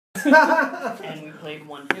And we played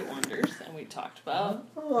One Hit Wonders, and we talked about...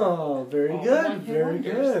 Oh, very good. Very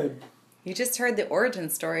good. You just heard the origin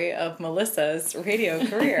story of Melissa's radio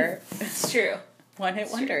career. It's true. One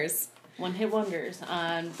Hit Wonders. One Hit Wonders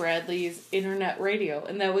on Bradley's internet radio.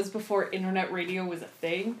 And that was before internet radio was a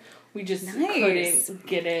thing. We just couldn't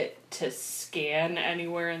get it to scan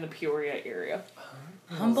anywhere in the Peoria area.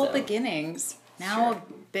 Humble beginnings. Now a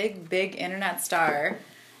big internet star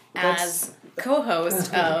as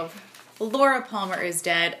co-host of Laura Palmer is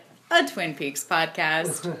Dead, a Twin Peaks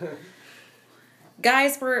podcast.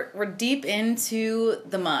 Guys, we're deep into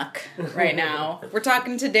the muck right now. We're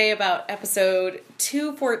talking today about episode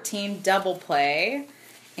 214, Double Play,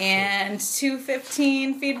 and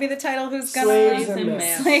 215, feed me the title, who's gonna...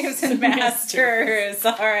 Slaves and Masters.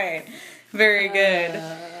 All right. Very good.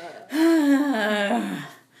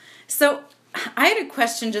 So, I had a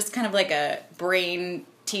question, just kind of like a brain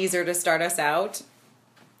teaser to start us out.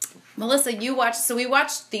 Melissa, we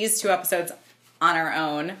watched these two episodes on our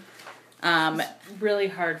own. Really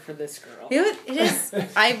hard for this girl. It is.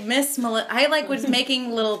 I miss Melissa. I was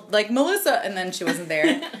making little, Melissa, and then she wasn't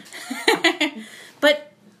there.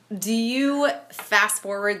 But do you fast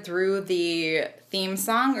forward through the theme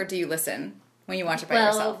song, or do you listen when you watch it by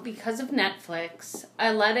yourself? Well, because of Netflix,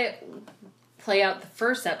 I let it play out the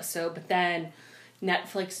first episode, but then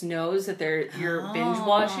Netflix knows that you're binge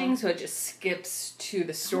watching, so it just skips to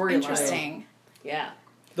the storyline. Interesting. Yeah.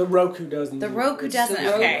 The Roku doesn't. The Roku doesn't.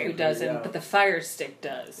 The Roku doesn't, but the Fire Stick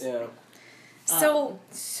does. Yeah.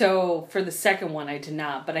 So for the second one, I did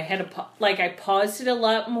not, but I had I paused it a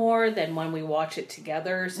lot more than when we watch it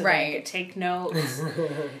together, so that I could take notes,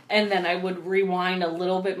 and then I would rewind a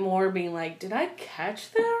little bit more, being like, "Did I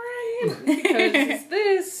catch that right? Because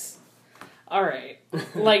this, all right."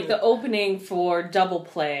 Like the opening for Double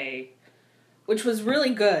Play, which was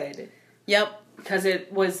really good. Yep, because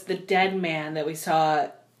it was the dead man that we saw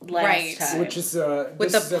last time. Which is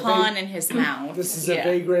with the pawn in his mouth. This is a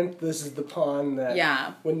vagrant. This is the pawn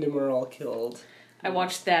that Wyndham Earl killed. I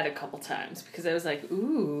watched that a couple times because I was like,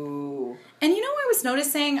 ooh. And you know what I was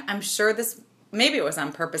noticing? I'm sure maybe it was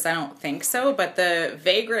on purpose. I don't think so. But the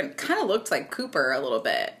vagrant kind of looked like Cooper a little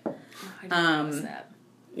bit. I didn't notice that.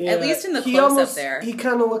 Yeah, at least in the close-up there. He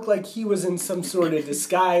kind of looked like he was in some sort of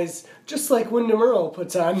disguise, just like Wyndham Earl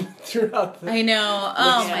puts on throughout the I know.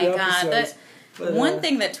 Oh my god. But, one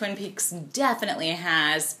thing that Twin Peaks definitely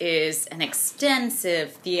has is an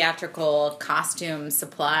extensive theatrical costume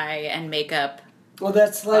supply and makeup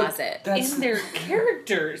closet. And their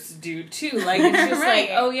characters do too. Like it's just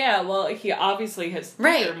like, oh yeah, well he obviously has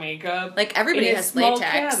theater makeup. Like everybody in has small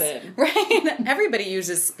latex. Cabin. Right. Everybody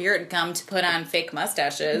uses spirit gum to put on fake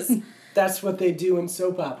mustaches. That's what they do in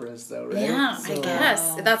soap operas though, right? Yeah, I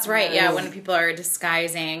guess. That's right. Yeah, when people are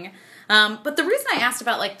disguising. But the reason I asked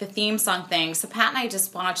about the theme song thing, so Pat and I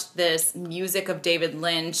just watched this Music of David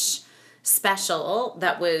Lynch special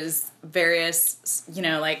that was various,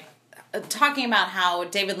 talking about how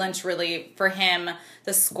David Lynch really, for him,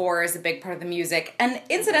 the score is a big part of the music. And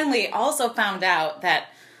incidentally, also found out that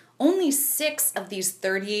only 6 of these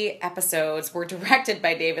 30 episodes were directed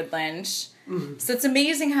by David Lynch. Mm-hmm. So it's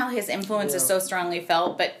amazing how his influence is so strongly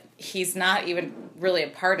felt, but he's not even really a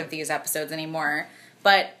part of these episodes anymore.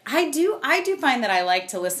 But I do find that I like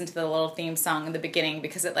to listen to the little theme song in the beginning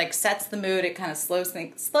because it sets the mood, it kind of slows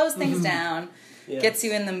things down. Yes. Gets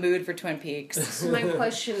you in the mood for Twin Peaks. So my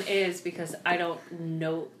question is, because I don't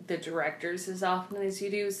know the directors as often as you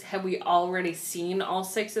do, have we already seen all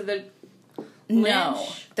 6 of the Lynch? No.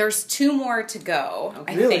 There's 2 more to go,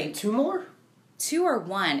 okay. I really? think. 2 more? 2 or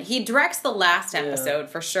 1. He directs the last episode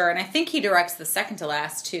for sure, and I think he directs the second to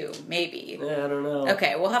last too, maybe. Yeah, I don't know.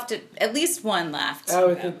 Okay, we'll have to... At least 1 left. I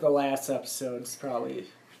would think the last episode's probably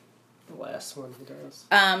the last one he does.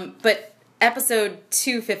 But... Episode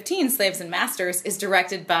 215, Slaves and Masters, is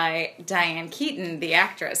directed by Diane Keaton, the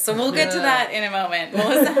actress. So we'll get to that in a moment.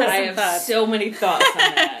 Melissa has I have so many thoughts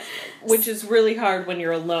on that, which is really hard when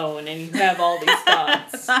you're alone and you have all these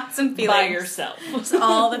thoughts and feelings by yourself. It's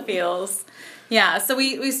all the feels. Yeah, so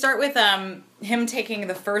we start with him taking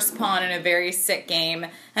the first pawn in a very sick game,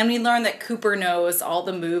 and we learn that Cooper knows all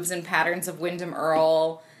the moves and patterns of Wyndham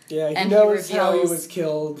Earl. Yeah, he knows how he was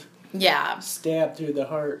killed. Yeah. Stabbed through the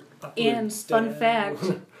heart. And fun fact,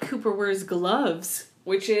 Cooper wears gloves,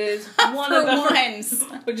 which is one of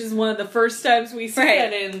the first times we see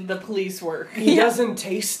that in the police work. He doesn't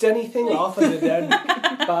taste anything off of the dead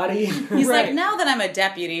body. He's like, now that I'm a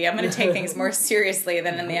deputy, I'm going to take things more seriously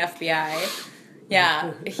than in the FBI.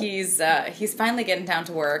 Yeah, he's finally getting down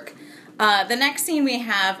to work. The next scene we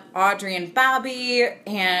have Audrey and Bobby,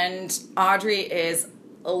 and Audrey is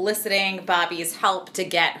eliciting Bobby's help to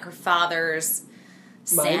get her father's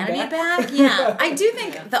sanity back. Yeah. I do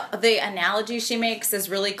think the analogy she makes is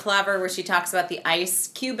really clever, where she talks about the ice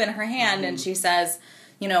cube in her hand and she says,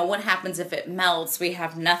 you know, what happens if it melts? We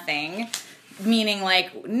have nothing. Meaning,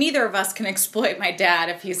 like, neither of us can exploit my dad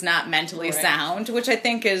if he's not mentally sound, which I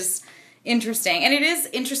think is interesting. And it is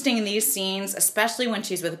interesting in these scenes, especially when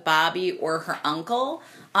she's with Bobby or her uncle.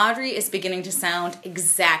 Audrey is beginning to sound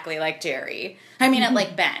exactly like Jerry. I mean,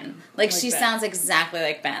 like Ben. Like she sounds exactly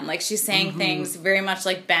like Ben. Like, she's saying things very much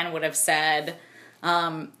like Ben would have said.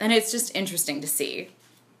 And it's just interesting to see.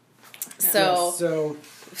 So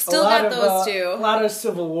still got those two. A lot of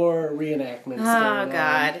Civil War reenactments going on. Oh,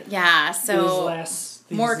 God. Yeah, so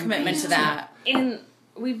more commitment to that. And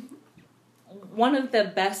one of the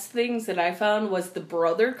best things that I found was the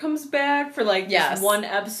brother comes back for, like, this one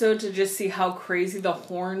episode to just see how crazy the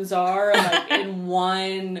horns are, like, in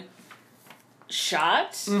one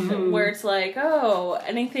shot, where it's like, oh,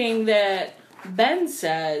 anything that Ben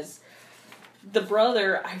says, the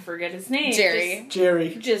brother, I forget his name.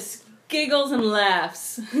 Jerry. Just giggles and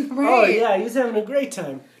laughs. Right. Oh, yeah, he's having a great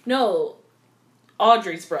time. No,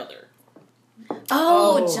 Audrey's brother.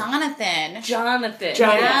 Jonathan.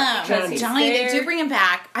 Yeah. Johnny, they do bring him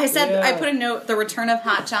back. I said, I put a note, the return of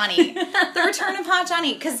Hot Johnny. The return of Hot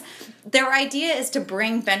Johnny, because their idea is to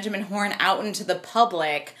bring Benjamin Horne out into the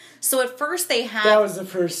public. So at first they have that was the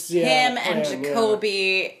first, him and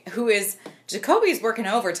Jacoby, Jacoby's working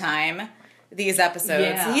overtime these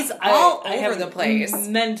episodes. Yeah. He's all over the place.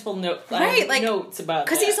 Mental notes. Right, like notes about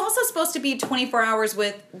because he's also supposed to be 24 hours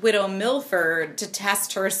with Widow Milford to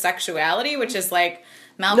test her sexuality, which is like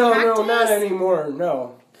malpractice. No, not anymore.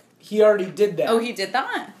 No, he already did that. Oh, he did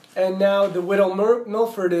that. And now the Widow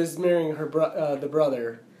Milford is marrying her the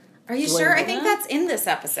brother. Are you sure? I think that's in this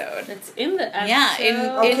episode. It's in the episode. Yeah,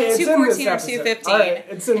 in 214 or 215. Right,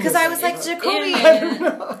 it's in because I was like,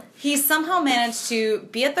 Jacoby, he somehow managed to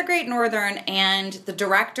be at the Great Northern and the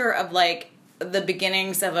director of, like, the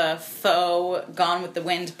beginnings of a faux Gone with the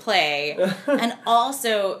Wind play, and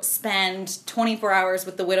also spend 24 hours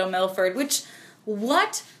with the Widow Milford, which,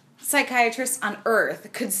 what psychiatrist on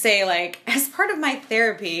earth could say, like, as part of my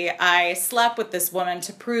therapy, I slept with this woman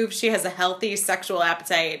to prove she has a healthy sexual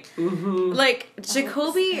appetite. Like,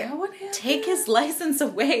 Jacoby, take his license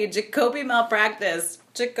away. Jacoby malpractice.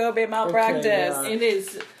 Okay, yeah. It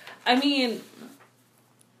is. I mean,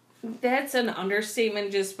 that's an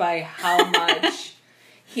understatement just by how much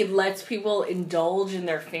he lets people indulge in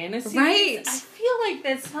their fantasies. Right. I feel like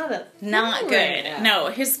that's not good. Right. No,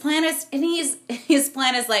 his plan is,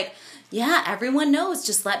 like, yeah, everyone knows,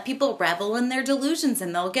 just let people revel in their delusions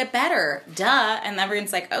and they'll get better. Duh. And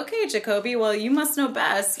everyone's like, okay, Jacoby, well, you must know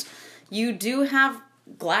best. You do have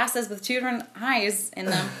glasses with two different eyes in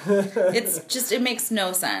them. It makes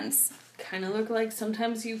no sense. Kind of look like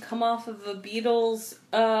sometimes you come off of a Beatles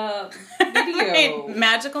video.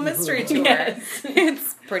 Magical Mystery Tour. Yes.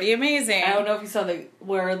 It's pretty amazing. I don't know if you saw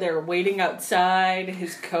where they're waiting outside.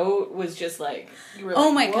 His coat was just like,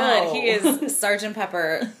 oh my God, he is Sgt.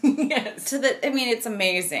 Pepper. Yes. It's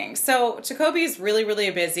amazing. So Jacoby's really,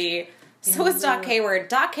 really busy. So is Doc Hayward.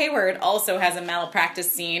 Doc Hayward also has a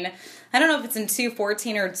malpractice scene. I don't know if it's in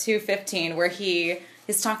 214 or 215 where he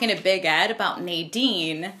is talking to Big Ed about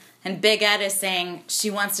Nadine. And Big Ed is saying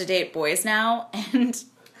she wants to date boys now, and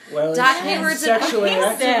Doc Hayward's sexually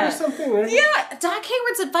active or something, right? Yeah, Doc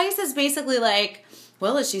Hayward's advice is basically like,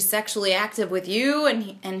 well, is she sexually active with you?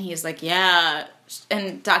 And he's like, yeah.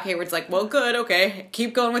 And Doc Hayward's like, well, good, okay,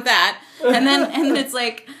 keep going with that. And then it's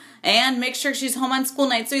like, and make sure she's home on school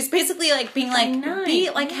night. So he's basically like being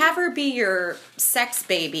like, have her be your sex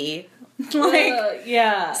baby.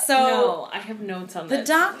 Yeah. So no, I have notes on the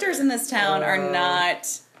doctors in this town are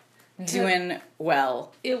not doing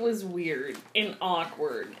well. It was weird and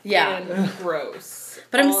awkward. Yeah. And gross.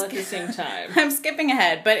 But all at the same time. I'm skipping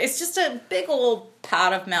ahead, but it's just a big old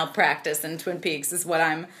pot of malpractice in Twin Peaks is what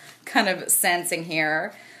I'm kind of sensing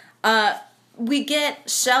here. We get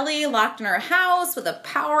Shelley locked in her house with a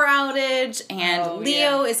power outage, and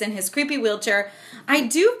Leo is in his creepy wheelchair. I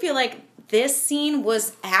do feel like this scene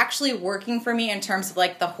was actually working for me in terms of,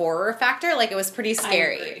 like, the horror factor. Like, it was pretty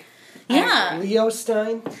scary. Yeah. Leo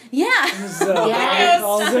Stein? Yeah.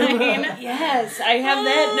 Leo Stein. Yes, I have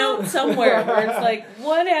that note somewhere where it's like,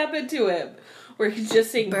 what happened to him? Where he's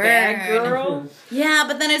just saying bad girl. Yeah,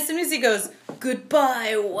 but then as soon as he goes,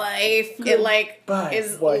 goodbye, wife,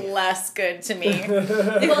 is less good to me.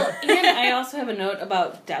 Well, and I also have a note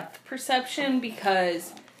about depth perception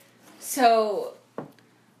because,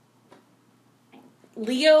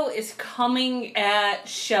 Leo is coming at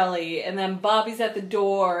Shelley, and then Bobby's at the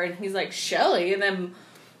door, and he's like, Shelley? And then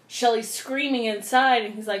Shelly's screaming inside,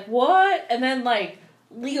 and he's like, what? And then, like,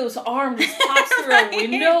 Leo's arm just pops through a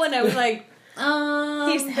window, and I was like,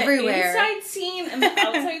 he's the everywhere. inside scene and the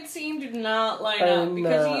outside scene do not line up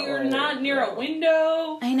because you're not near a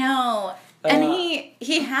window. I know. And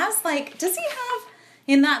he has, like, does he have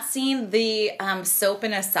in that scene the soap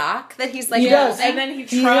in a sock that he's like, and then he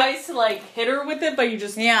tries to like hit her with it, but he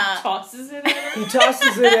just tosses it at her. He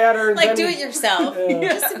tosses it at her. And like, do it yourself.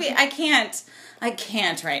 Just to be, I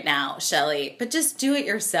can't right now, Shelly, but just do it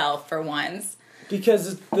yourself for once.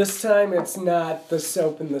 Because this time it's not the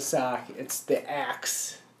soap in the sock, it's the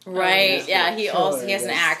axe. Right, he has an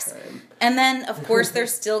axe. Time. And then, of course,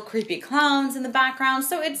 there's still creepy clowns in the background,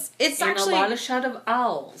 so it's actually... a lot of shot of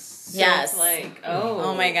owls. So yes. It's like,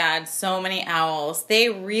 oh my god, so many owls. They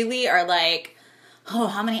really are like, oh,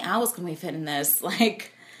 how many owls can we fit in this?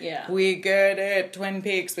 Like, we get it, Twin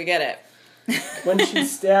Peaks, we get it. When she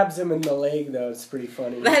stabs him in the leg, though, it's pretty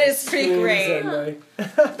funny. That is pretty great.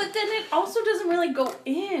 But then it also doesn't really go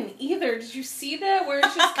in either. Did you see that? Where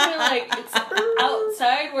it's just kind of like, it's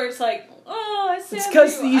outside, where it's like, oh, I stabbed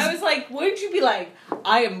you. I was like, wouldn't you be like,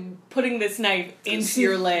 I am putting this knife into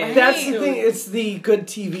your leg? That's the thing. It's the good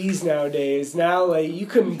TVs nowadays. Now, like, you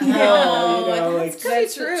couldn't tell, like,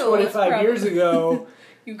 that's true. 25 years ago,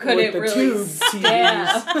 you couldn't with the really tube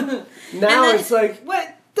TVs. Now it's like,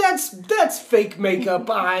 what? That's fake makeup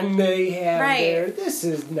on they have there. This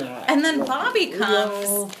is not. And then Bobby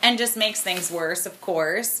comes and just makes things worse, of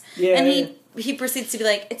course. Yeah. And he proceeds to be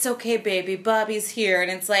like, it's okay, baby, Bobby's here. And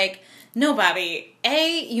it's like, no, Bobby.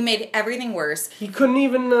 You made everything worse. He couldn't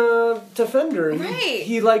even defend her. Right.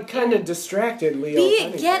 He like kind of distracted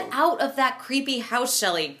Leo. Get out of that creepy house,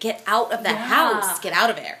 Shelly. Get out of that house. Get out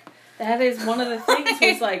of there. That is one of the things.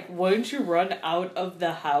 Was like, wouldn't you run out of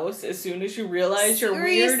the house as soon as you realize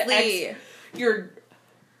your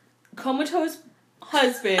comatose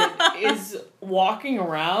husband is walking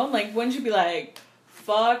around? Like, wouldn't you be like,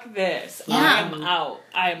 fuck this. Yeah.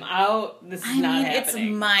 I am out. This is not happening.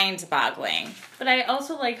 It's mind-boggling. But I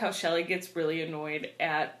also like how Shelly gets really annoyed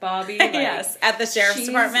at Bobby. Like, yes, at the sheriff's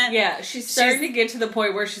department. Yeah, she's starting to get to the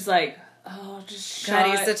point where she's like, oh, just shut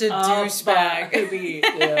God, he's such a douchebag.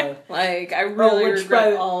 Yeah. Like, I really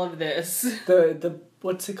regret all of this. The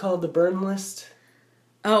what's it called? The burn list?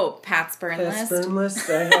 Oh, Pat's burn list? Pat's burn list.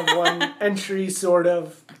 I have one entry, sort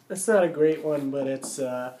of. It's not a great one, but it's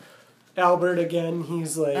Albert again.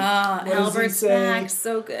 He's like, Albert's back.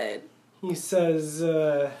 So good. He says,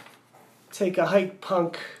 take a hike,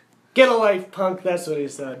 punk. Get a life, punk. That's what he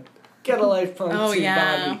said. Get a life, punk. Bobby.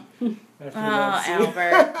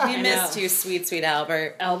 Albert. We missed you, sweet, sweet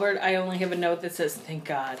Albert. Albert, I only have a note that says, thank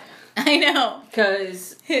God. I know.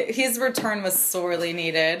 Because his return was sorely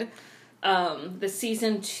needed. The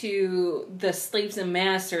season 2, the Slaves and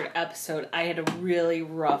Mastered episode, I had a really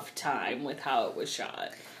rough time with how it was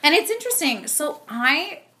shot. And it's interesting. So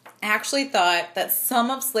I actually thought that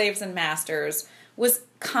some of Slaves and Masters was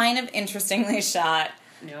kind of interestingly shot.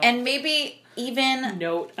 No. And maybe even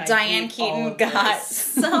Diane Keaton got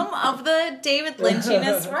some of the David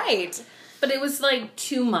Lynchiness right. But it was like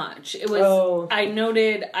too much. It was. I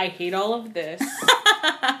noted I hate all of this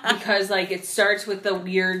because like it starts with the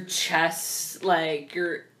weird chess, like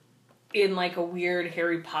you're in like a weird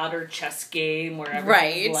Harry Potter chess game where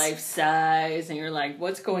everything's life size, and you're like,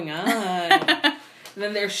 what's going on? And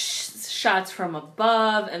then there's shots from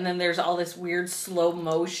above, and then there's all this weird slow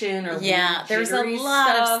motion or weird there's a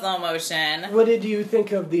lot of slow motion. What did you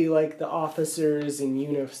think of the officers in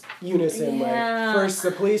unison? Yeah. Like first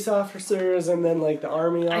the police officers, and then like the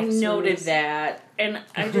army officers. I noted that, and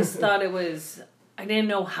I just thought it was. I didn't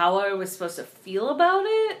know how I was supposed to feel about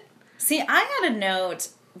it. See, I had a note.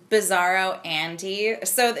 Bizarro Andy.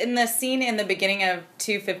 So in the scene in the beginning of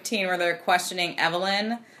 2:15 where they're questioning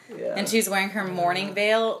Evelyn. Yeah. And she's wearing her mourning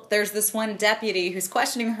veil. There's this one deputy who's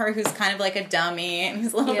questioning her who's kind of like a dummy and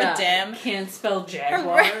he's a little bit dim. Can't spell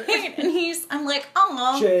Jaguar. Right. And I'm like,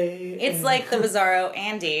 oh. It's like the Bizarro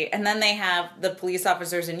Andy. And then they have the police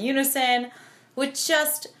officers in unison, which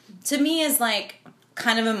just, to me, is like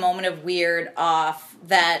kind of a moment of weird off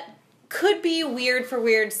that could be weird for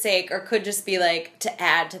weird's sake or could just be like to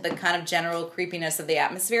add to the kind of general creepiness of the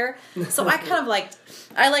atmosphere. So I kind of liked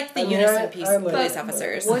the unison police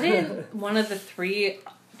officers. Wouldn't one of the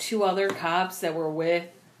two other cops that were with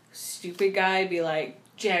stupid guy be like,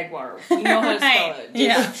 Jaguar, you know how to spell it.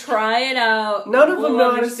 Just try it out. None of them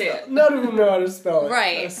know how to spell it.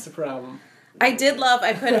 Right. That's the problem.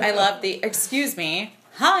 I love the, excuse me,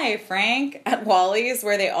 "Hi, Frank," at Wally's,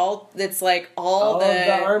 where it's like all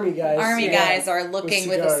the army guys are looking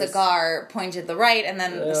with a cigar pointed to the right, and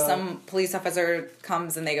then some police officer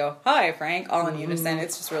comes and they go, "Hi, Frank," all in unison.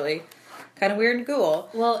 It's just really kind of weird and cool.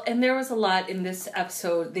 Well, and there was a lot in this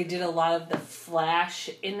episode. They did a lot of the flash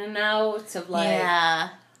in and outs of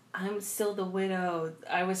I'm still the widow.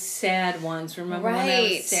 I was sad once. Remember when I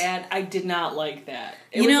was sad? I did not like that.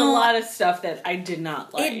 It was a lot of stuff that I did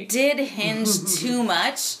not like. It did hinge too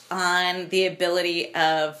much on the ability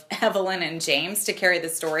of Evelyn and James to carry the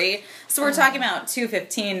story. So we're talking about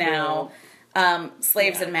 215 now.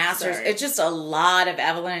 Slaves and Masters. Sorry. It's just a lot of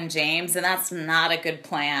Evelyn and James, and that's not a good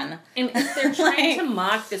plan. And if they're trying to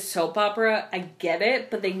mock the soap opera, I get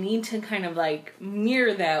it, but they need to kind of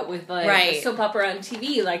mirror that with a soap opera on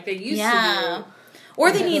TV like they used to do.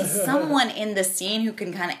 Or they need someone in the scene who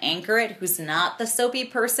can kind of anchor it, who's not the soapy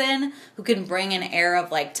person, who can bring an air of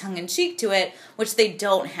tongue-in-cheek to it, which they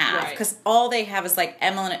don't have. Because all they have is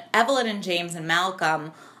Evelyn and James and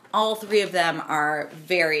Malcolm. All three of them are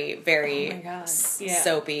very, very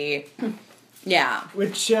soapy. Yeah.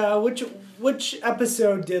 Which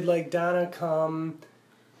episode did Donna come?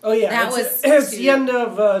 Oh yeah, it's the end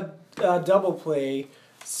of Double Play.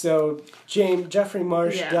 So Jeffrey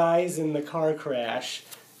Marsh dies in the car crash,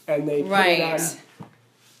 and they put it on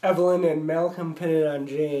Evelyn, and Malcolm put it on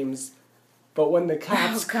James. But when the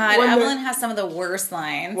cops, Evelyn has some of the worst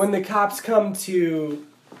lines. When the cops come to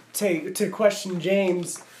question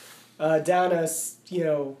James. Donna,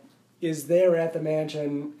 is there at the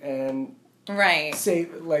mansion and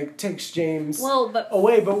takes James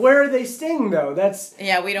away. But where are they staying though? That's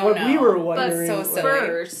we don't know. What we were wondering. But so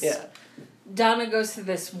first, Donna goes to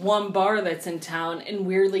this one bar that's in town, and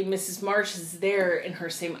weirdly, Mrs. Marsh is there in her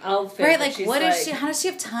same outfit. Right, what is she? How does she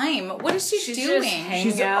have time? What is she doing?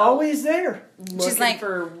 She's always there. She's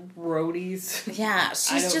for roadies. Yeah,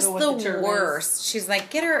 she's just the worst. She's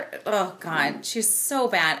get her. Oh God, she's so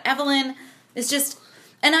bad. Evelyn is just.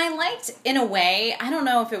 And I liked, in a way, I don't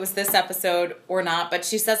know if it was this episode or not, but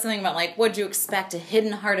she said something about what'd you expect, a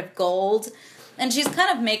hidden heart of gold? And she's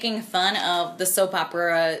kind of making fun of the soap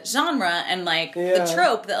opera genre and the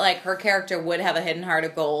trope that her character would have a hidden heart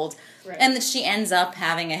of gold, and that she ends up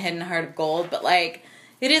having a hidden heart of gold. But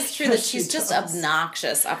it is true that she's just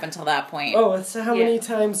obnoxious up until that point. Oh, so how many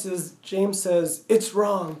times does James says it's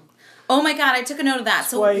wrong? Oh my God, I took a note of that.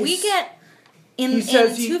 Twice. So we get. He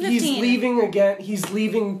says he's leaving again. He's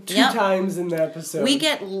leaving two times in the episode. We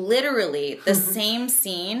get literally the same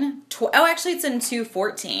scene. Actually, it's in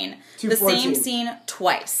 214. The same scene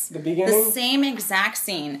twice. The beginning? The same exact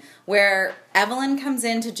scene where Evelyn comes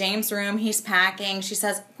into James' room. He's packing. She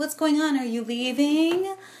says, "What's going on? Are you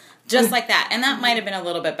leaving?" Just like that. And that might have been a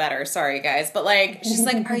little bit better. Sorry, guys. But she's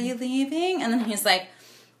like, "Are you leaving?" And then he's like,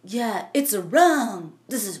 "Yeah, it's wrong.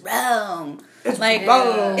 This is wrong. It's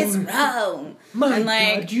wrong. It's wrong." My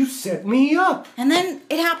God, you set me up. And then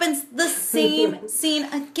it happens the same scene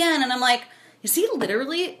again. And I'm like, is he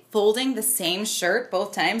literally folding the same shirt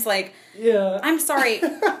both times? I'm sorry.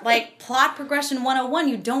 Plot progression 101,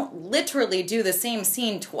 you don't literally do the same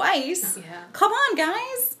scene twice. Yeah. Come on,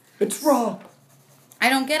 guys. It's wrong. I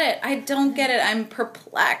don't get it. I'm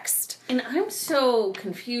perplexed. And I'm so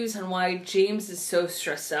confused on why James is so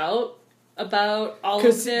stressed out about all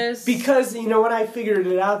of this. Because, you know what, I figured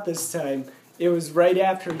it out this time. It was right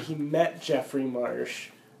after he met Jeffrey Marsh,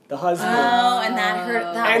 the husband. Oh, and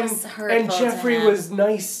that was hurtful. And Jeffrey was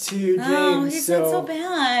nice to James. Oh, he's not so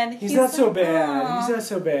bad. He's not so bad. He's not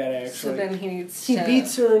so bad, actually. So then he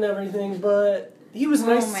beats her and everything, but he was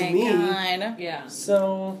nice to me. God. Yeah.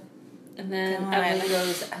 So. And then Evelyn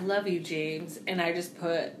goes, "I love you, James," and I just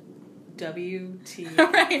put WT.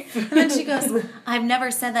 Right. And then she goes, "I've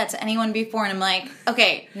never said that to anyone before," and I'm like,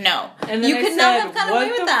 okay, no. And then you could not have gotten away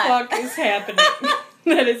with that. What the fuck is happening?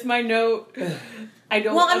 That is my note. I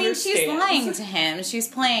don't. Well, I understand. mean, she's lying to him. She's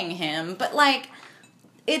playing him, but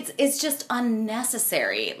it's just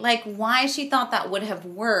unnecessary. Why she thought that would have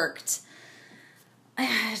worked.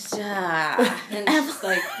 And she's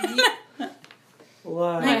like.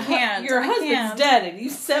 Why? I can't. Your husband's dead, and you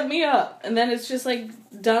set me up. And then it's just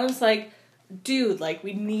Donna's like, "Dude,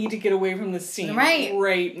 we need to get away from this scene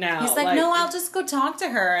right now." He's like, "No, I'll just go talk to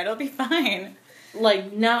her. It'll be fine."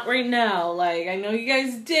 Not right now. I know you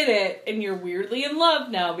guys did it, and you're weirdly in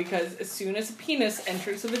love now because as soon as a penis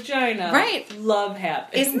enters a vagina, love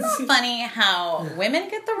happens. Isn't that funny how women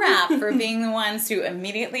get the rap for being the ones who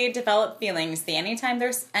immediately develop feelings anytime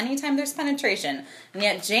there's penetration, and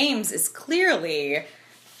yet James is clearly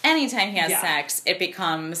anytime he has sex, it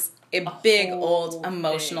becomes a big old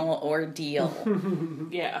emotional ordeal.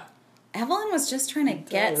 Yeah. Evelyn was just trying to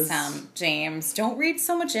get some, James. Don't read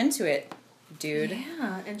so much into it, dude.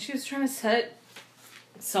 Yeah, and she was trying to set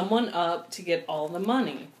someone up to get all the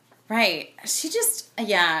money. Right. She's just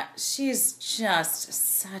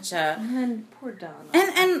such a... And then poor Donna.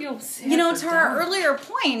 And to our earlier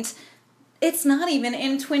point, it's not even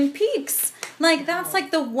in Twin Peaks. Like, that's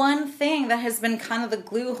like the one thing that has been kind of the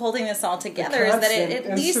glue holding this all together, is that it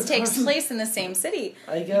at least takes place in the same city.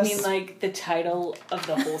 I guess. You mean like the title of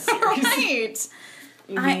the whole series?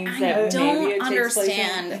 Right. I don't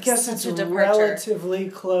understand. I guess it's relatively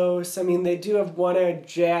close. I mean, they do have one-eyed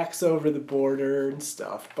Jacks over the border and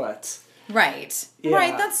stuff, but... Right. Yeah.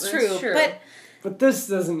 Right, that's true. But this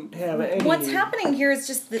doesn't have any... What's happening here is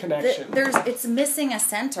just it's missing a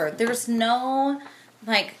center. There's no,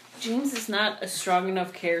 like... James is not a strong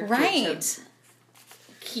enough character to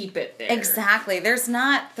keep it there. Exactly. There's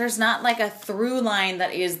not like a through line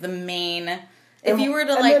that is the main... If you were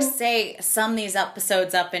to say sum these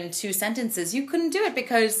episodes up in 2 sentences, you couldn't do it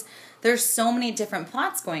because there's so many different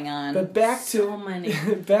plots going on. But back to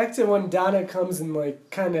when Donna comes and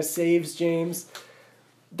kind of saves James.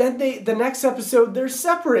 Then the next episode they're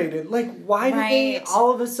separated. Like, why did they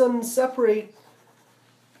all of a sudden separate?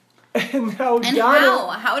 And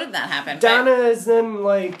Donna, how did that happen? Donna is then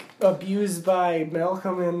abused by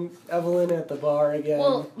Malcolm and Evelyn at the bar again.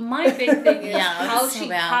 Well, my big thing is how she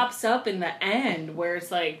pops up in the end, where it's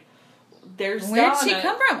like, there's Where'd she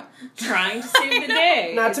come from? Trying to save the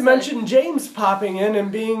day. Not to mention James popping in and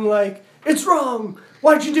being like, "It's wrong.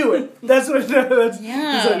 Why'd you do it?" That's what. He's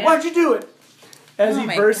like, "Why'd you do it?" As he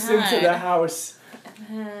bursts into the house.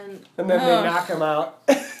 And then they knock him out.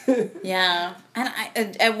 Yeah.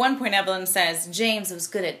 And at one point Evelyn says, James was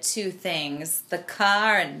good at 2 things, the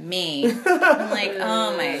car and me. I'm like,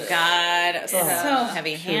 oh my God. So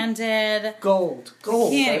heavy-handed. Gold.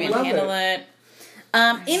 Can't even handle it.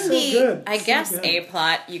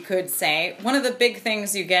 A-plot, you could say, one of the big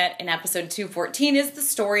things you get in episode 214 is the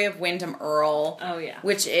story of Wyndham Earle. Oh, yeah.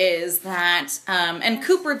 Which is that, and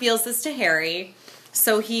Coop reveals this to Harry.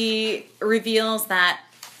 So he reveals that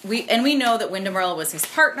we know that Wyndham Earle was his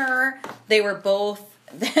partner. They were both,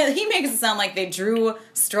 he makes it sound like they drew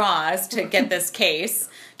straws to get this case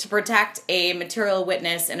to protect a material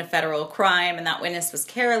witness in a federal crime. And that witness was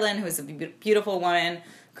Carolyn, who was a beautiful woman.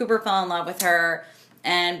 Cooper fell in love with her.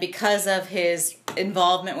 And because of his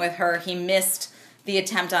involvement with her, he missed the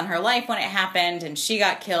attempt on her life when it happened. And she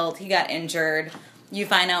got killed. He got injured. You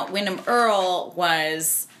find out Wyndham Earle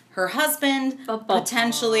was her husband,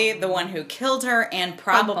 potentially the one who killed her, and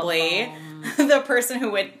probably the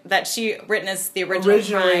person that she witnessed the original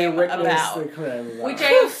crime about. Which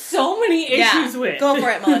I have so many issues with. Go for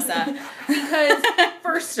it, Melissa. Because,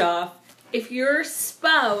 first off, if your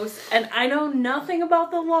spouse, and I know nothing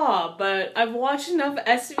about the law, but I've watched enough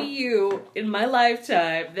SVU in my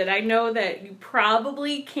lifetime that I know that you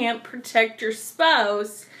probably can't protect your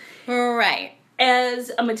spouse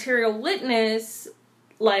as a material witness,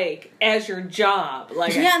 as your job.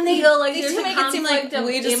 And they feel like they do make it seem like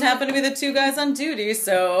we just happen to be the 2 guys on duty,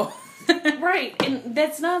 so... Right, and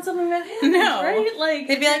that's not something that happens, right?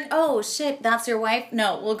 They'd be like, oh, shit, that's your wife?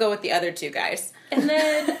 No, we'll go with the other 2 guys. And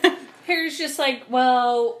then Harry's just like,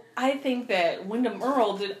 well, I think that Wyndham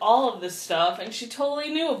Earle did all of this stuff, and she totally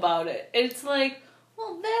knew about it. It's like,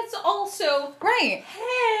 well, that's also... Right.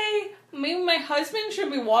 Hey... Maybe my husband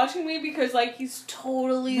should be watching me because, he's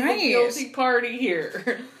totally the guilty party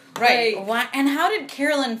here. Right. And how did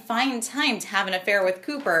Carolyn find time to have an affair with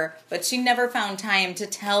Cooper, but she never found time to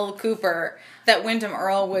tell Cooper that Wyndham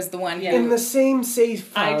Earle was the one who... In the same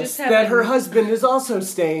safe house that her husband is also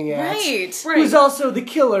staying at. Right. Who's also the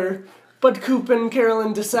killer... But Coop and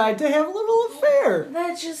Carolyn decide to have a little affair.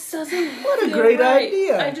 That just doesn't What a great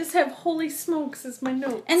idea. I just have holy smokes as my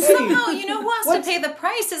note. And somehow, who has to pay the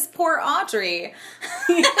price is poor Audrey.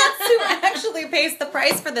 That's who actually pays the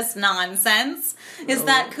price for this nonsense. Is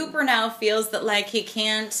that Cooper now feels that, he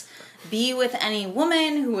can't be with any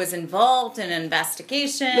woman who is involved in an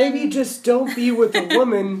investigation. Maybe just don't be with a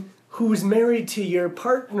woman who's married to your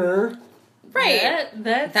partner... Right.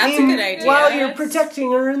 That's a good idea. While you're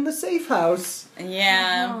protecting her in the safe house.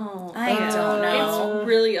 Yeah. I don't know. It's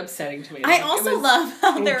really upsetting to me. I also love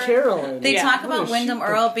how they talk about Wyndham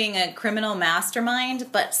Earle being a criminal mastermind,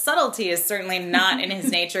 but subtlety is certainly not in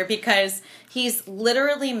his nature because he's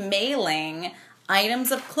literally mailing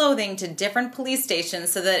items of clothing to different police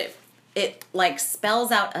stations so that it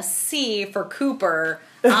spells out a C for Cooper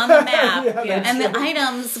on the map, and the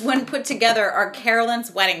items, when put together, are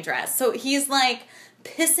Carolyn's wedding dress. So he's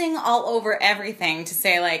pissing all over everything to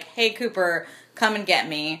say hey Cooper, come and get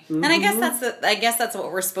me. Mm-hmm. And I guess that's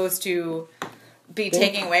what we're supposed to be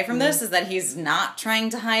taking away from this is that he's not trying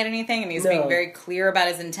to hide anything, and he's being very clear about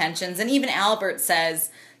his intentions. And even Albert says,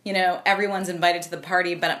 everyone's invited to the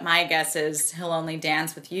party, but my guess is he'll only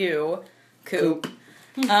dance with you, Coop.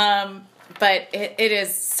 But it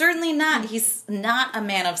is certainly not, he's not a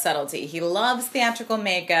man of subtlety. He loves theatrical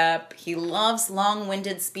makeup. He loves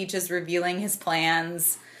long-winded speeches revealing his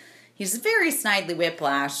plans. He's very Snidely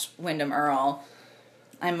Whiplash, Wyndham Earle,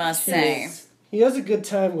 I must say. He has a good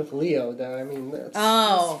time with Leo, though. I mean, that's...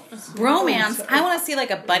 romance. I want to see, like,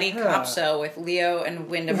 a buddy cop show with Leo and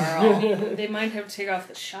Wyndham Earle. They might have to take off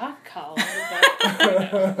the shock collar.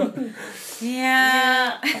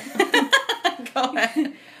 Yeah. Go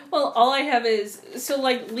ahead. Well, all I have is... So,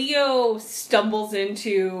 like, Leo stumbles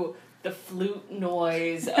into the flute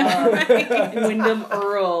noise of Wyndham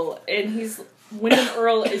Earle. And Wyndham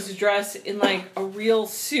Earle is dressed in, like, a real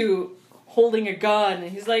suit, holding a gun, and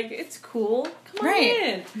he's like, it's cool, come on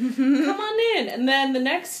in. Come on in. And then the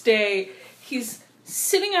next day, he's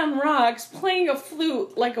sitting on rocks, playing a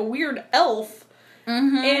flute like a weird elf,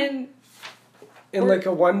 and... In like a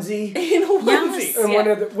onesie? In a onesie. Yes. And one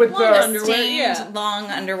of the, with long underwear. Long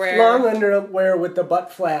underwear. Long underwear with the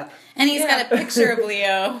butt flap. And he's got a picture of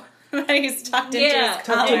Leo that he's tucked into his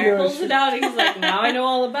collar. He pulls it out, and he's like, now I know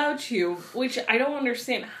all about you. Which I don't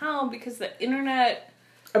understand how, because the internet...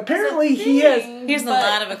 Apparently he has... Here's a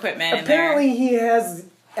lot of equipment apparently he has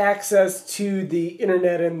access to the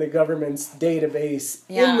internet and the government's database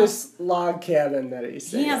in this log cabin that he's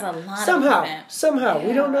saying. He has a lot of equipment. Somehow.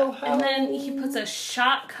 We don't know how. And then he puts a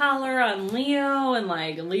shock collar on Leo, and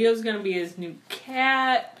like, Leo's gonna be his new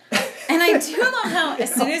cat. And I do love how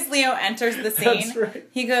as soon as Leo enters the scene,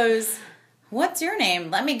 he goes... What's your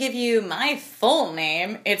name? Let me give you my full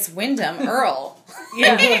name. It's Wyndham Earle.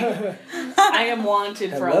 Yeah. I am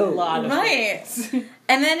wanted for a lot of things.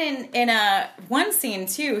 And then in one scene,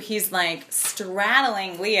 too, he's, like,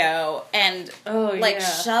 straddling Leo and,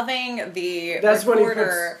 shoving the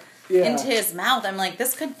recorder into his mouth. I'm like,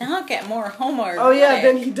 this could not get more homoerotic. Oh, yeah,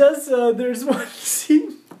 then he does, there's one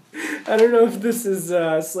scene, I don't know if this is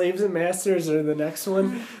Slaves and Masters or the next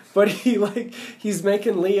one, but he's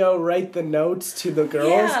making Leo write the notes to the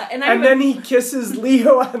girls, and then he kisses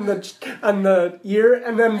Leo on the ear,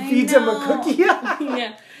 and then feeds him a cookie.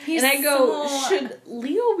 Yeah, and I go, should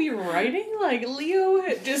Leo be writing? Like, Leo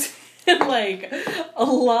just like a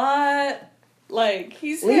lot. Like,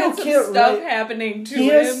 he's had some stuff happening to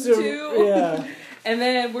him too. Yeah. And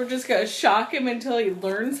then we're just gonna shock him until he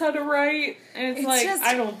learns how to write. And it's like,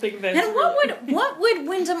 I don't think that's. And what would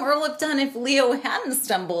Wyndham Earle have done if Leo hadn't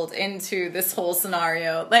stumbled into this whole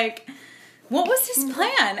scenario? Like, what was his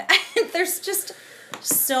plan? There's just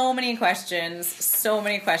so many questions,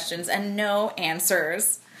 and no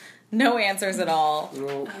answers. No answers at all.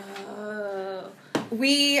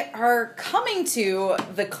 We are coming to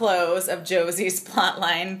the close of Josie's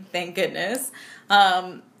plotline, thank goodness.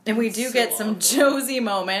 And we do get some Josie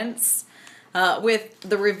moments with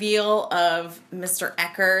the reveal of Mr.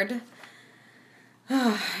 Eckerd.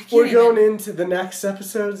 We're going into the next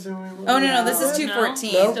episodes. No, this is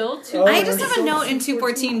 214. No? Still 214. I just have a note in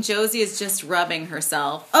 214. Josie is just rubbing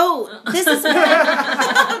herself. Oh, this is when...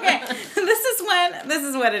 Okay, this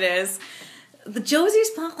is what it is. The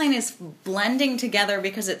Josie's plotline is blending together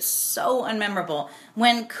because it's so unmemorable.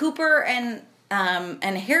 When Cooper and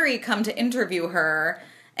Harry come to interview her,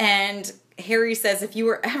 and Harry says, if you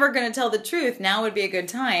were ever going to tell the truth, now would be a good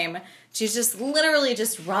time. She's just literally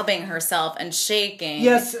just rubbing herself and shaking.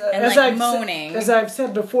 Yes, and moaning. As I've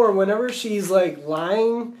said before, whenever she's like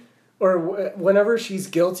lying or whenever she's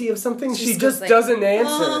guilty of something, she just doesn't answer.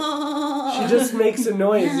 Oh. She just makes a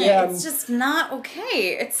noise. Yeah, it's just not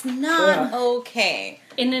okay. It's not okay.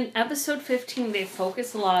 In episode 15, they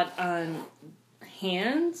focus a lot on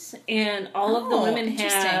hands, and all of the women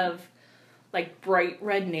have like bright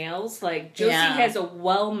red nails. Like Josie has a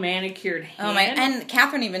well manicured hand. Oh my! And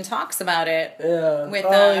Catherine even talks about it with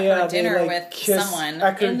her dinner with someone.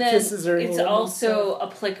 And then kisses her it's also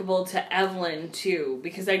applicable to Evelyn too,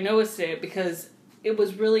 because I noticed it because it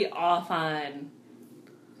was really off on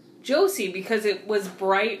Josie because it was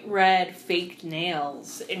bright red faked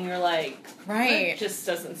nails, and you're like, that just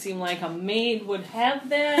doesn't seem like a maid would have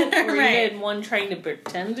that, or even one trying to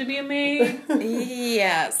pretend to be a maid.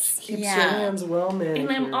 Yes, keeps your hands well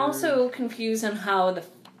manicured. And I'm also confused on how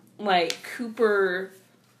Cooper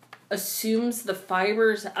assumes the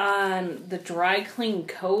fibers on the dry clean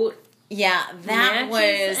coat. Yeah, that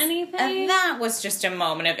was just a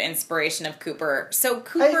moment of inspiration of Cooper. So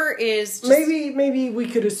Cooper is just... Maybe we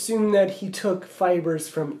could assume that he took fibers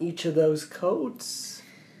from each of those coats.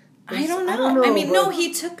 I don't know. I mean, no,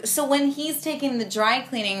 he took... So when he's taking the dry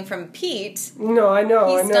cleaning from Pete... No, I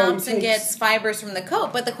know. He stops and gets fibers from the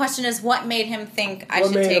coat. But the question is, what made him think I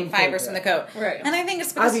should take fibers from the coat? Right. And I think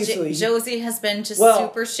it's because Josie has been just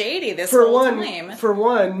super shady this whole time. For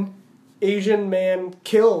one, Asian man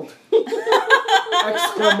killed.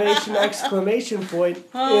 exclamation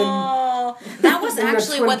point. That was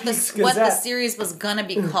actually what the series was gonna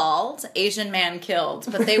be called. Asian man killed.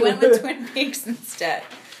 But they went with Twin Peaks instead.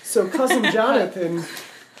 So Cousin Jonathan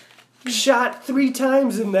shot 3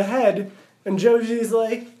 times in the head, and Josie's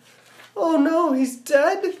like, "Oh no, he's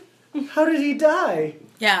dead? How did he die?"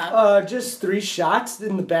 Yeah. Just 3 shots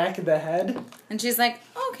in the back of the head. And she's like,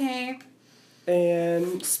 "Okay."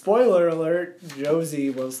 And spoiler alert,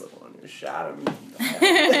 Josie was the one who shot him.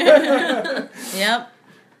 Yep.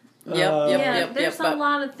 There's a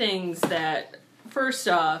lot of things that, first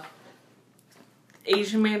off,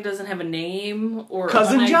 Asian man doesn't have a name or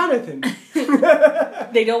Cousin Jonathan.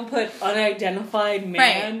 They don't put unidentified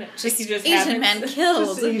man. Right. Just Asian man killed.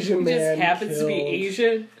 Just Asian man just happens to be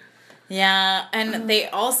Asian. Yeah, and they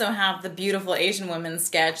also have the beautiful Asian woman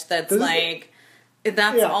sketch that's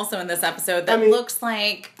also in this episode that looks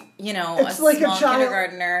like, a small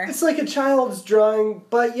kindergartner. It's like a child's drawing,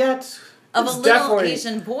 but yet... Of a little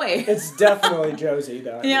Asian boy. It's definitely Josie,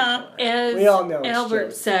 though. Yeah. As we all know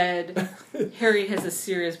Albert said, Harry has a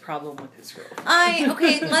serious problem with his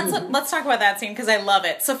girlfriend. Let's talk about that scene because I love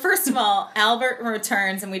it. So first of all, Albert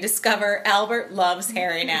returns and we discover Albert loves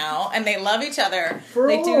Harry now, and they love each other. For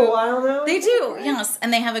a little while now. They do, yes,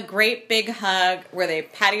 and they have a great big hug where they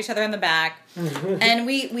pat each other on the back. And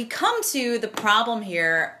we come to the problem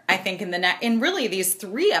here. I think in really these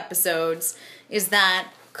 3 episodes is that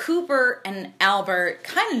Cooper and Albert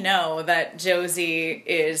kind of know that Josie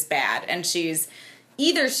is bad, and she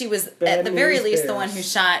was at the very least the one who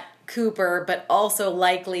shot Cooper, but also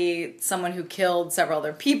likely someone who killed several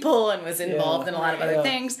other people and was involved in a lot of other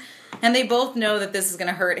things. And they both know that this is going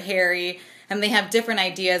to hurt Harry, and they have different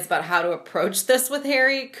ideas about how to approach this with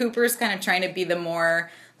Harry. Cooper's kind of trying to be the more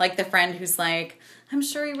like the friend who's like, I'm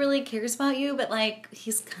sure he really cares about you, but,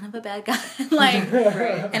 he's kind of a bad guy.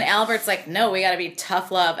 And Albert's like, no, we gotta be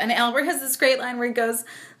tough love. And Albert has this great line where he goes,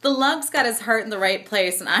 the lug's got his heart in the right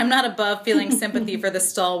place, and I'm not above feeling sympathy for the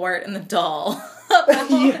stalwart and the doll.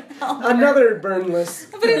 Another burnless.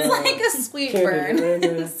 But it's like a sweet burn.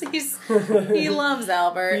 He loves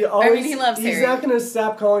Albert. He loves Harry. He's not going to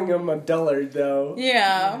stop calling him a dullard, though.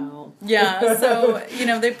 Yeah. No. Yeah, so,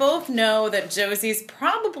 they both know that Josie's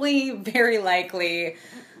probably very likely...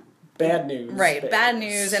 Bad news. Right, bad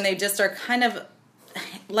news, and they just are kind of,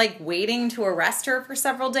 waiting to arrest her for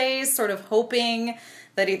several days, sort of hoping...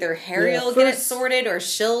 that either Harry will get it sorted or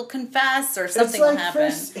she'll confess or something will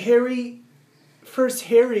happen. First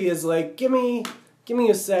Harry is like, give me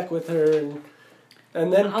a sec with her,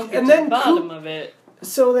 and then I'll get to the bottom of it.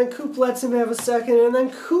 So then Coop lets him have a second, and then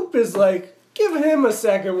Coop is like, give him a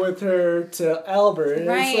second with her to Albert. And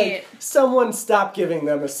it's like, someone stop giving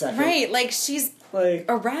them a second. Right, she's...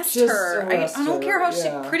 arrest her. I don't care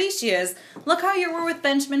how pretty she is. Look how you were with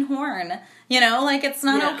Benjamin Horne. It's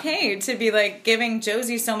not okay to be, giving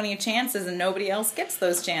Josie so many chances and nobody else gets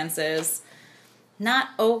those chances. Not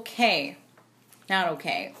okay. Not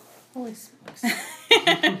okay. Holy smokes.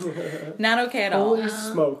 Not okay at all. Holy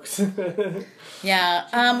smokes.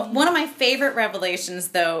 Yeah. One of my favorite revelations,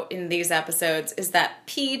 though, in these episodes is that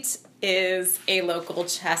Pete is a local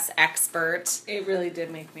chess expert. It really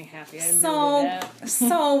did make me happy.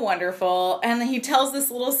 So wonderful. And he tells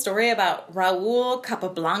this little story about Raul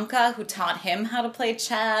Capablanca, who taught him how to play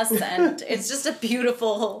chess. And it's just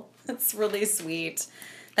it's really sweet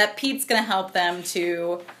that Pete's going to help them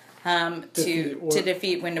to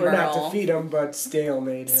defeat Windom Earle. Not defeat him, but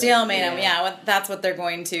stalemate him. Stalemate him, yeah. That's what they're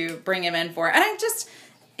going to bring him in for. And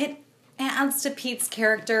it adds to Pete's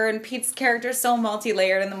character, and Pete's character is so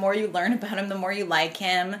multi-layered, and the more you learn about him, the more you like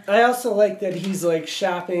him. I also like that he's,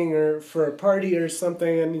 shopping or for a party or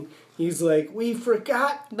something, and he's like, we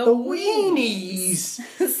forgot the weenies.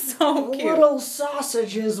 So cute. Little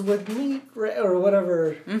sausages with meat, or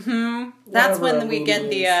whatever. Mm-hmm. That's when we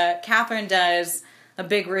get Catherine does a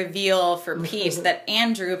big reveal for Pete that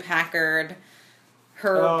Andrew Packard,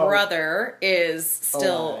 her brother, is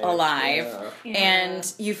still alive. Yeah.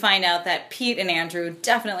 And you find out that Pete and Andrew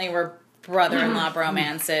definitely were brother-in-law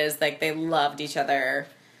bromances. They loved each other.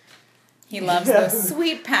 He loves those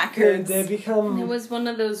sweet Packards. They become it was one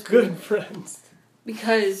of those good friends.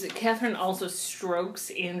 Because Catherine also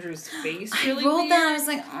strokes Andrew's face really I rolled weird. that. I was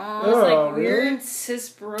like, oh. It was like weird cis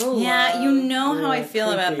bro love. Yeah, you know how I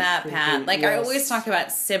feel about that, Pat. Like, I always talk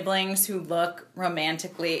about siblings who look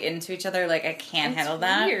romantically into each other. Like, I can't handle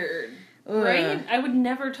that. Weird. Right? I would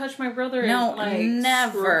never touch my brother and, like,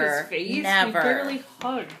 never. Stroke his face. Never. We barely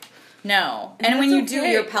hug. No. And when you do,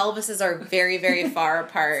 your pelvises are very, very far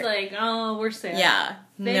apart. It's like, oh, we're sad. Yeah.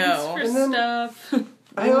 Thanks for stuff.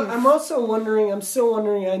 I'm still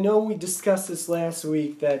wondering, I know we discussed this last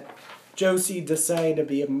week, that Josie decided to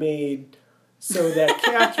be a maid so that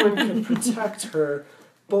Catherine could protect her.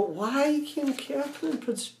 But why can Catherine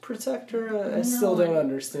protect her? I still don't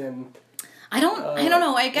understand. I don't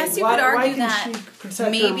know. I guess you could argue that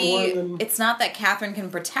maybe it's not that Catherine can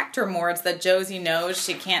protect her more. It's that Josie knows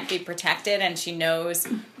she can't be protected, and she knows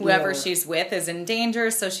whoever she's with is in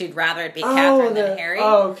danger, so she'd rather it be Catherine than Harry.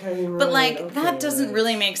 Oh, okay, right, but that doesn't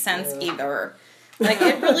really make sense either. Like,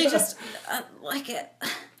 it really just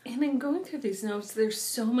And then going through these notes, there's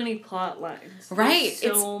so many plot lines. Right.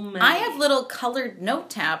 There's so many. I have little colored note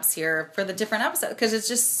tabs here for the different episodes because it's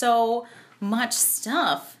just so much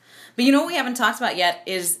stuff. But you know what we haven't talked about yet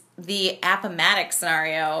is the Appomattox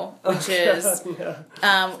scenario, which is... It's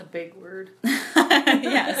a big word.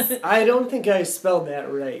 Yes. I don't think I spelled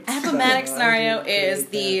that right. Appomattox scenario is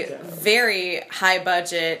the very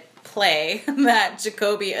high-budget play that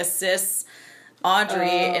Jacoby assists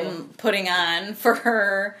Audrey in putting on for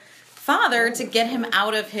her father to get him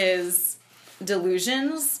out of his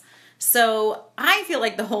delusions. So I feel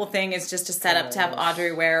like the whole thing is just a setup to have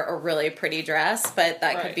Audrey wear a really pretty dress, but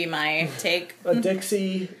that could be my take. A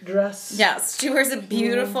Dixie dress? Yes. She wears a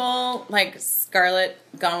beautiful, like, Scarlet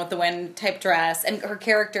Gone with the Wind type dress, and her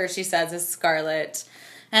character, she says, is Scarlet.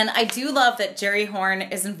 And I do love that Jerry Horn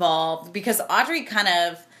is involved, because Audrey kind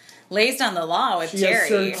of lays down the law with Jerry.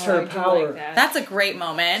 She asserts her power. Like that. That's a great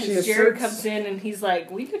moment. Jerry comes in and he's like,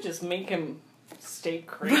 we could just make him stay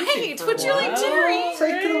crazy. Right, would you like Jerry?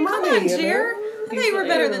 Take the money. Come on, Jerry. I thought you were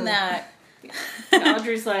better than that. And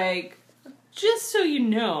Audrey's like, just so you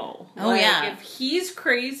know. Oh, yeah. If he's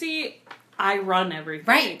crazy, I run everything.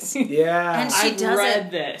 Right. Yeah. And she does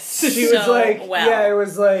read this. She so was like, well. Yeah, it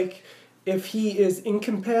was like, if he is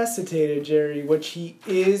incapacitated, Jerry, which he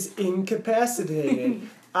is incapacitated,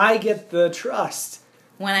 I get the trust.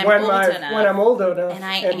 When I'm old enough. When I'm old enough. And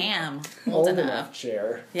I am old enough.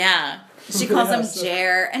 Jer. Yeah. She calls him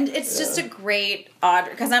Jer. And it's just a great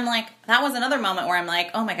Audrey. Because I'm like, that was another moment where I'm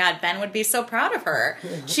like, oh my God, Ben would be so proud of her.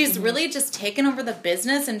 She's really just taken over the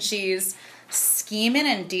business and she's scheming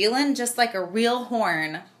and dealing just like a real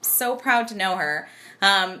Horn. So proud to know her.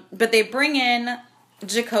 But they bring in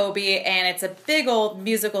Jacoby and it's a big old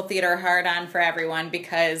musical theater hard-on for everyone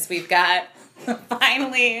because we've got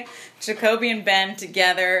finally Jacoby and Ben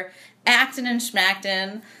together acting and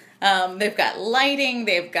schmacting. They've got lighting,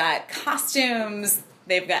 they've got costumes,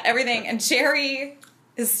 they've got everything. And Jerry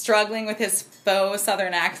is struggling with his faux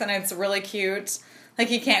Southern accent. It's really cute. Like,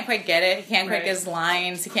 he can't quite get it. He can't quite get his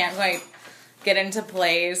lines. He can't quite get into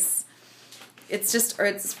place. It's just,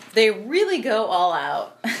 they really go all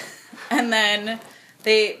out. And then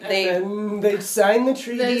They sign the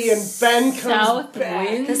treaty and Ben comes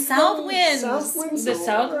back. The South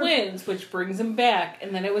Wins, which brings him back.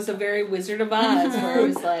 And then it was a very Wizard of Oz where I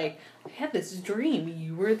was like, I had this dream.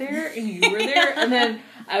 You were there and you were there. And then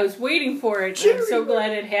I was waiting for it. And I'm so glad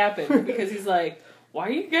it happened because he's like, why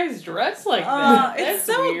are you guys dressed like that? It's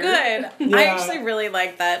so weird. Good. Yeah. I actually really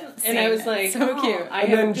like that scene. And I was like, so cute. I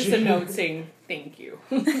have just a note saying, thank you.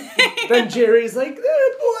 Then Jerry's like, boy,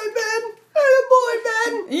 Ben.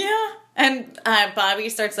 Yeah. And Bobby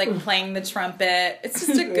starts like playing the trumpet. It's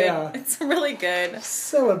just a good, it's really good.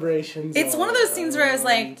 Celebrations. It's one of those scenes where I was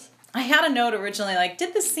like, I had a note originally like,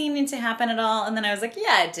 did this scene need to happen at all? And then I was like,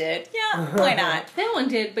 yeah, it did. Yeah, why not? That one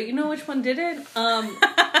did, but you know which one didn't?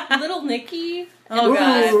 Little Nicky. Oh,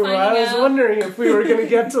 God. Ooh, I was wondering if we were going to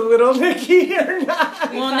get to Little Nicky or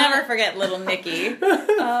not. We'll never forget Little Nicky.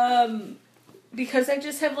 Because I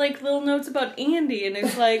just have, like, little notes about Andy, and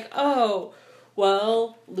it's like, oh,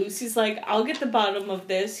 well, Lucy's like, I'll get the bottom of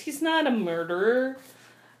this. He's not a murderer.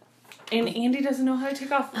 And Andy doesn't know how to take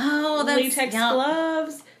off latex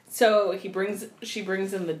gloves. So she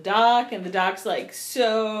brings in the doc, and the doc's like,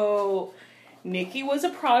 so Nicky was a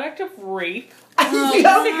product of rape. Oh,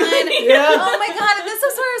 God. Yeah. Oh, my God. And this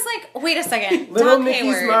is where I was like, wait a second. Little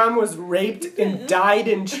Nicky's mom was raped and died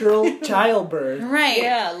in childbirth. Right.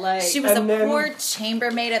 Yeah, like... She was a poor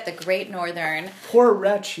chambermaid at the Great Northern. Poor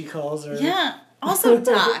wretch, he calls her. Yeah. Also,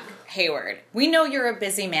 Doc. Hayward, we know you're a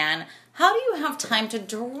busy man. How do you have time to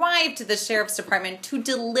drive to the sheriff's department to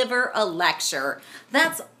deliver a lecture?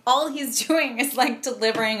 That's all he's doing is, like,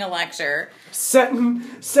 delivering a lecture.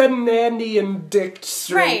 Setting Andy and Dick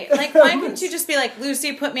straight. Right. Like, why couldn't you just be like,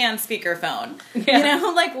 Lucy, put me on speakerphone? Yeah. You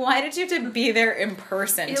know? Like, why did you have to be there in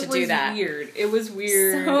person to do that? It was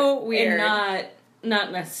weird. So weird. And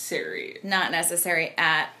not necessary. Not necessary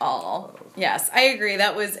at all. Yes, I agree.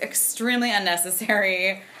 That was extremely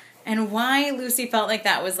unnecessary. And why Lucy felt like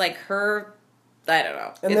that was like her, I don't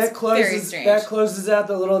know. And that closes out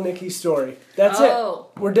the Little Nicky story. That's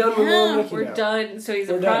it. We're done with Little Nicky. We're done. So he's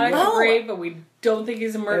a product of rape, but we don't think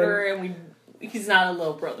he's a murderer, and he's not a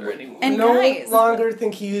little brother anymore. And no longer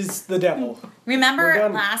think he's the devil. Remember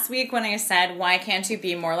last week when I said, why can't you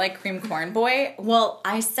be more like Cream Corn Boy? Well,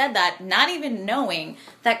 I said that not even knowing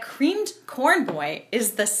that Creamed Corn Boy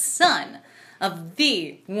is the son of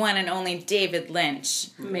the one and only David Lynch.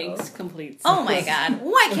 Makes complete sense. Oh my God.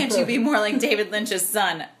 Why can't you be more like David Lynch's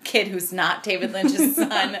son? Kid who's not David Lynch's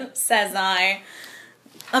son, says I.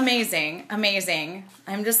 Amazing. Amazing.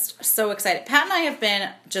 I'm just so excited. Pat and I have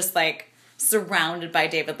been just like surrounded by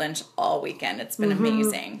David Lynch all weekend. It's been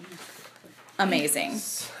amazing. Amazing.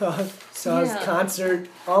 Saw his concert,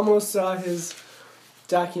 almost saw his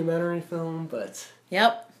documentary film, but...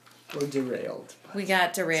 Yep. We're derailed. We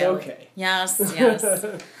got derailed. It's okay. Yes.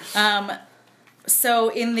 So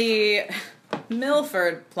in the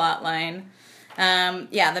Milford plotline,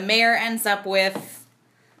 the mayor ends up with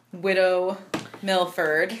Widow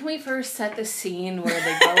Milford. Can we first set the scene where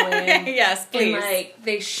they go in? Yes, please. And, like,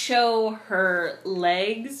 they show her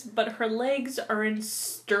legs, but her legs are in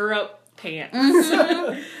stirrup pants.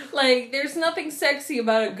 Mm-hmm. Like, there's nothing sexy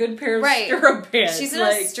about a good pair of stirrup pants. She's in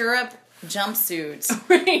a stirrup jumpsuit.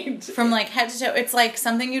 Right. From, like, head to toe. It's like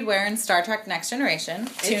something you'd wear in Star Trek Next Generation.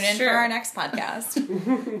 Tune in for our next podcast.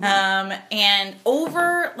 And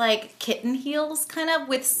over, like, kitten heels, kind of,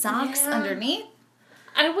 with socks underneath.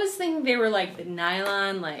 I was thinking they were, like, the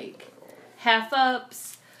nylon, like,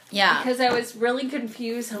 half-ups. Yeah. Because I was really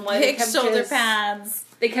confused on why big shoulder pads.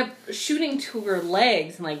 They kept shooting to her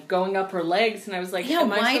legs and, like, going up her legs, and I was like,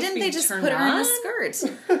 why didn't they just put her in a skirt?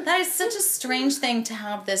 That is such a strange thing to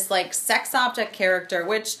have this, like, sex object character,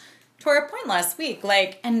 which, to our point last week,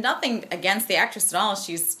 like, and nothing against the actress at all,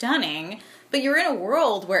 she's stunning, but you're in a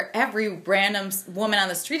world where every random woman on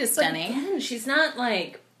the street is stunning. But again, she's not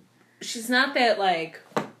that, like,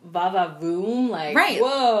 va-va-voom, like,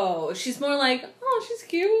 whoa. She's more like, oh, she's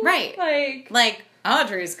cute. Right. Like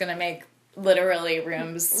Audrey's gonna make literally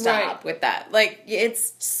rooms stop with that. Like,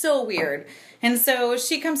 it's so weird. And so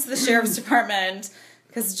she comes to the sheriff's department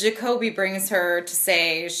because Jacoby brings her to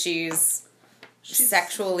say she's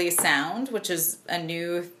sexually sound, which is a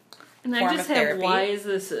new form of therapy. Why is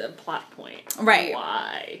this a plot point? Right.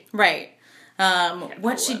 Why? Right.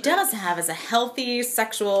 What she does have is a healthy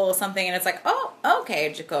sexual something, and it's like, oh,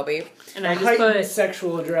 okay, Jacoby. And I just put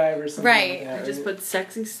sexual drive or something. Right. Like that, I just put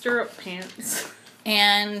sexy stirrup pants.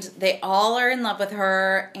 And they all are in love with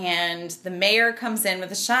her, and the mayor comes in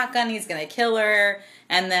with a shotgun. He's going to kill her.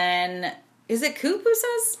 And then, is it Coop who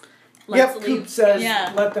says? Coop says,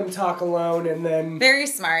 let them talk alone, and then... Very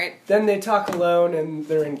smart. Then they talk alone, and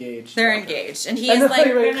they're engaged. They're engaged. And he's like,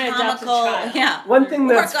 comical. Yeah. One thing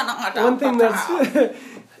that's...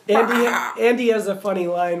 Andy has a funny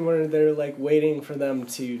line where they're, like, waiting for them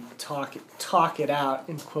to talk it out,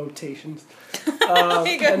 in quotations.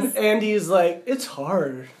 And Andy's like, it's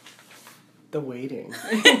hard. The waiting.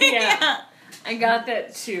 Yeah. I got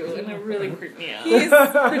that too, and it really creeped me out. He's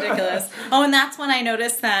ridiculous. Oh, and that's when I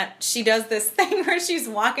noticed that she does this thing where she's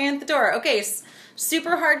walking at the door. Okay,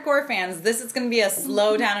 super hardcore fans, this is going to be a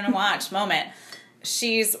slow down and watch moment.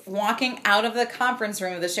 She's walking out of the conference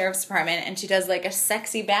room of the sheriff's department, and she does like a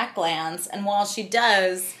sexy back glance, and while she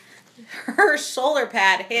does, her shoulder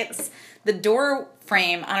pad hits the door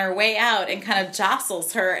frame on her way out and kind of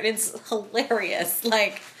jostles her, and it's hilarious.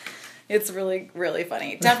 Like, it's really, really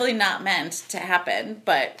funny. Definitely not meant to happen,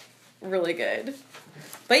 but really good.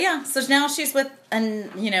 But yeah, so now she's with a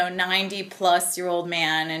 90-plus-year-old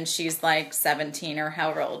man, and she's like 17 or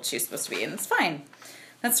however old she's supposed to be, and it's fine.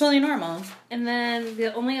 That's totally normal. And then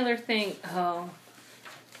the only other thing,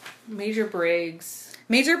 Major Briggs.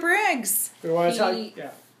 Major Briggs. We want to talk?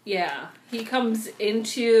 Yeah.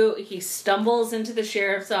 He stumbles into the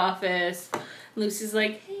sheriff's office. Lucy's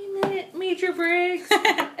like, hey, Major Briggs.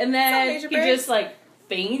 And then he just, like,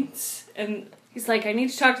 faints. And he's like, I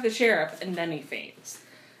need to talk to the sheriff. And then he faints.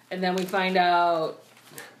 And then we find out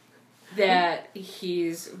that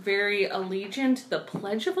he's very allegiant to the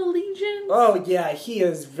Pledge of Allegiance. Oh, yeah, he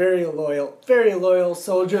is very loyal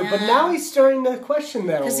soldier, but now he's starting to question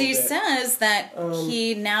that a little bit. Because he says that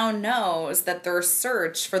he now knows that their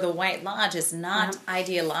search for the White Lodge is not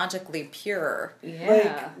ideologically pure. Yeah.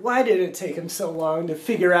 Like, why did it take him so long to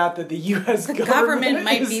figure out that the U.S. government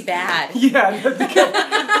might be bad? Yeah.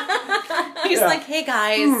 He's like, hey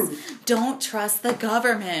guys, don't trust the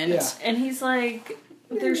government. Yeah. And he's like,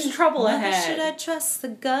 there's trouble ahead. Why should I trust the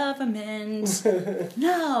government?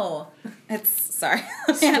 No. Sorry.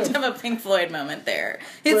 I have to have a Pink Floyd moment there.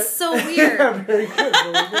 It's so weird. Yeah, very good.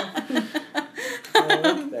 I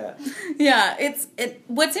like that. Yeah,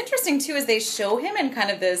 what's interesting too is they show him in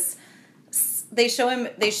kind of this, they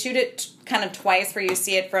shoot it kind of twice where you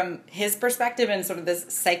see it from his perspective in sort of this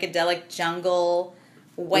psychedelic jungle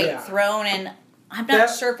white throne, and I'm not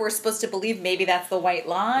sure if we're supposed to believe maybe that's the White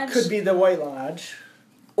Lodge. Could be the White Lodge.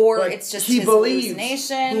 Or it's just his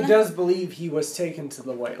hallucination. He does believe he was taken to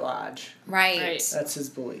the White Lodge. Right. That's his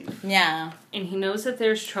belief. Yeah. And he knows that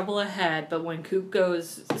there's trouble ahead, but when Coop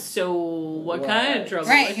goes, so what kind of trouble?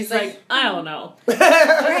 Right. He's like, I don't know.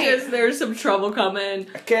 Because there's some trouble coming.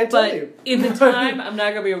 I can't tell you. In the time, I'm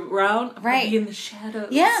not going to be around. I'm going to be in the shadows.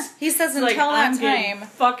 Yeah. He says until that time.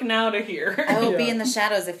 Fucking out of here. I will be in the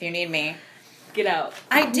shadows if you need me. Get out.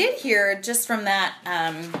 I did hear just from that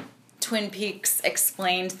Twin Peaks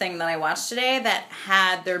Explained thing that I watched today that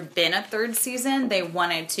had there been a third season, they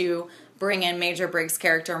wanted to bring in Major Briggs'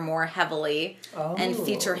 character more heavily and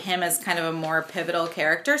feature him as kind of a more pivotal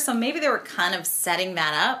character. So maybe they were kind of setting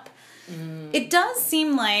that up. It does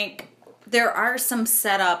seem like there are some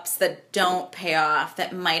setups that don't pay off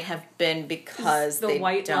that might have been because the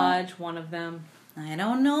White Lodge one of them? I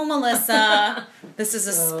don't know, Melissa. This is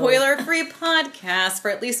a spoiler-free podcast for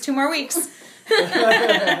at least 2 more weeks.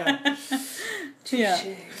 Yeah.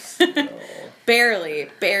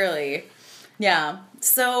 Barely. Yeah.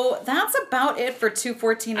 So that's about it for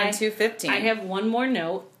 214 and 215. I have one more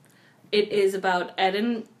note. It is about Ed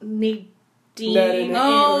and Nadine.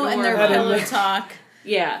 And their pillow talk.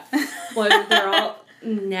 Yeah. Well, they're all...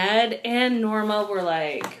 Ned and Norma were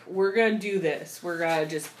like, we're going to do this. We're going to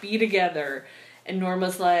just be together. And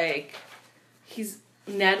Norma's like...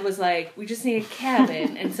 Ned was like, we just need a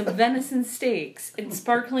cabin and some venison steaks and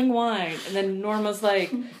sparkling wine. And then Norma's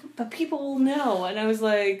like, but people will know. And I was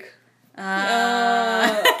like,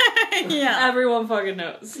 yeah. Everyone fucking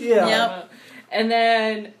knows. Yeah. Yep. And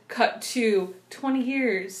then cut to 20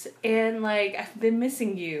 years and like, I've been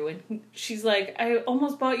missing you. And she's like, I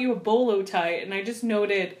almost bought you a bolo tie. And I just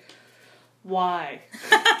noted, why?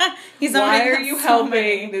 Why are you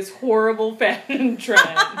helping this horrible fashion trend,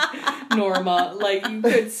 Norma? Like, you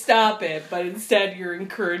could stop it, but instead you're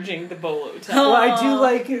encouraging the bolo tie. Well, I do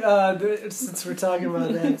like, since we're talking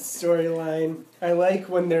about that storyline, I like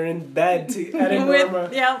when they're in bed, Ed and Norma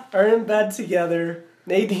are in bed together.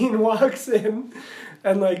 Nadine walks in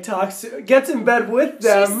and like gets in bed with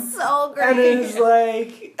them. She's so great. And is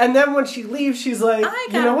like, and then when she leaves, she's like,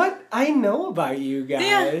 you know what? I know about you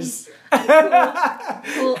guys.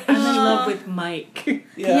 Well, I'm in love with Mike.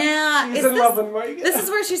 Yeah. She's in love with Mike. This is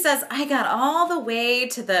where she says, I got all the way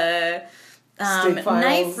to the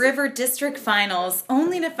Knife River District Finals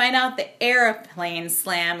only to find out the airplane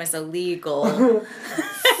slam is illegal.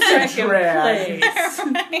 Second place.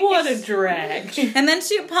 Right. What a drag. And then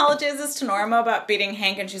she apologizes to Norma about beating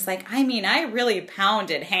Hank, and she's like, I mean, I really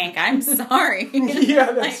pounded Hank. I'm sorry.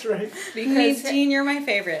 Yeah, that's right. Because Dean, you're my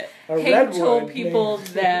favorite. Hank told people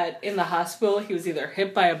that in the hospital he was either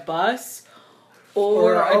hit by a bus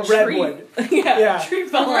or a tree. redwood. Tree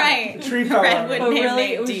fell. Right. Tree fell. Redwood But named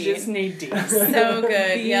really, it was Nadine. just Nadine. So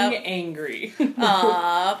good. Being angry.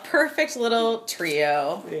 Aw, perfect little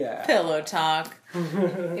trio. Yeah. Pillow talk.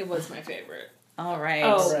 It was my favorite. All right.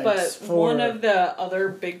 Oh, Right, but one of the other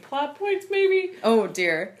big plot points, maybe, Oh,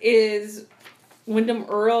 dear. is Wyndham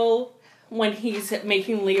Earl, when he's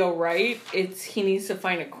making Leo right, he needs to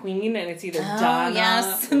find a queen, and it's either Donna,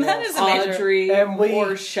 yes. That is a major... Audrey,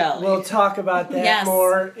 or Shelley. We'll talk about that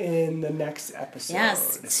more in the next episode.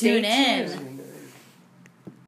 Yes, tune in.